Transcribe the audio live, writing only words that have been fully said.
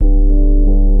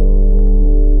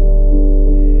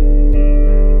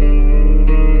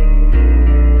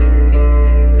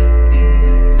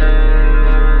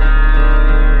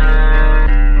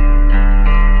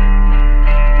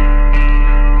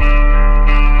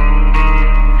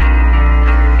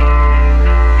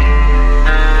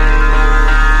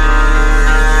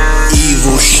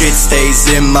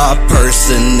It's in my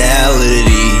personality,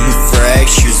 it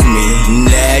fractures me.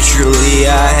 Naturally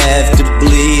I have to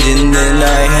bleed, and then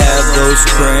I have those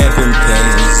cramping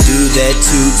pains. Do that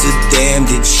to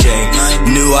DAMNDED shame.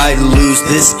 Knew I'd lose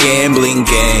this gambling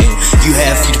game. You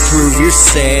have to prove your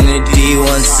sanity.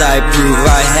 Once I prove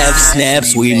I have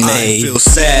snaps we made. I feel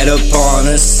sad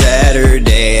upon a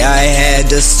Saturday. I had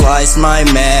to slice my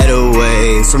mat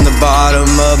away. From the bottom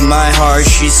of my heart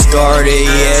she scarred it,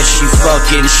 yeah, she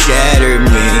fucking shattered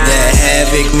me. That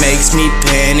havoc makes me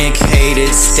panic, hate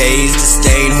it, stays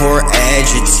disdain, whore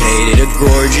agitated. A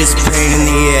gorgeous pain in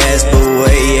the ass, but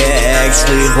wait, yeah,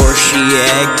 actually whore, she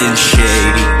acting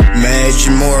shady.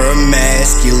 Imagine more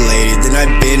emasculated than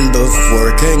I've been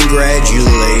before.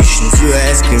 Congratulations, you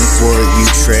asking for it, you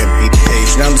tramp, be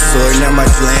patient. I'm sorting out my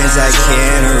plans I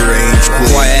can't arrange.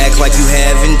 Why act like you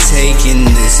haven't taken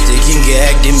this? Stick and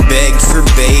gagged and begged for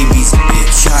babies,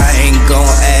 bitch. I ain't gon'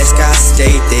 ask, I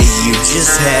state that you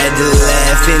just had to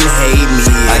laugh and hate me.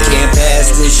 I can't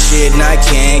pass this shit and I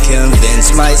can't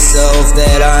convince myself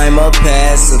that I'm a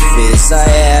pacifist. I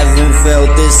haven't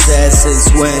felt this sad since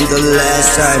when the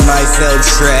last time I felt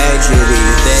tragedy.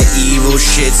 That evil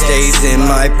shit stays in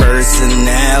my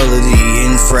personality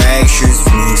and fractures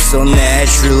me. So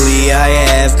naturally I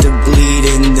have to bleed,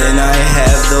 and then I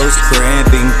have those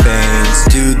cramping pains.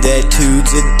 Do that to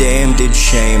DAMNDED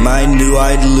shame. I knew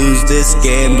I'd lose this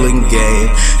gambling game.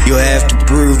 You'll have to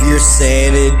prove your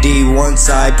sanity. Once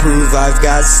I prove I've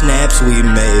got snaps we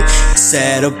made.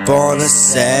 Sat up on a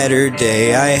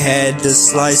Saturday. I had to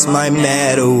slice my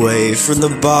mat away. From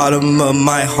the bottom of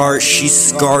my heart she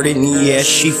scarred it, and yeah,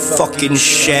 she fucking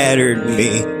shattered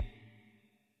me.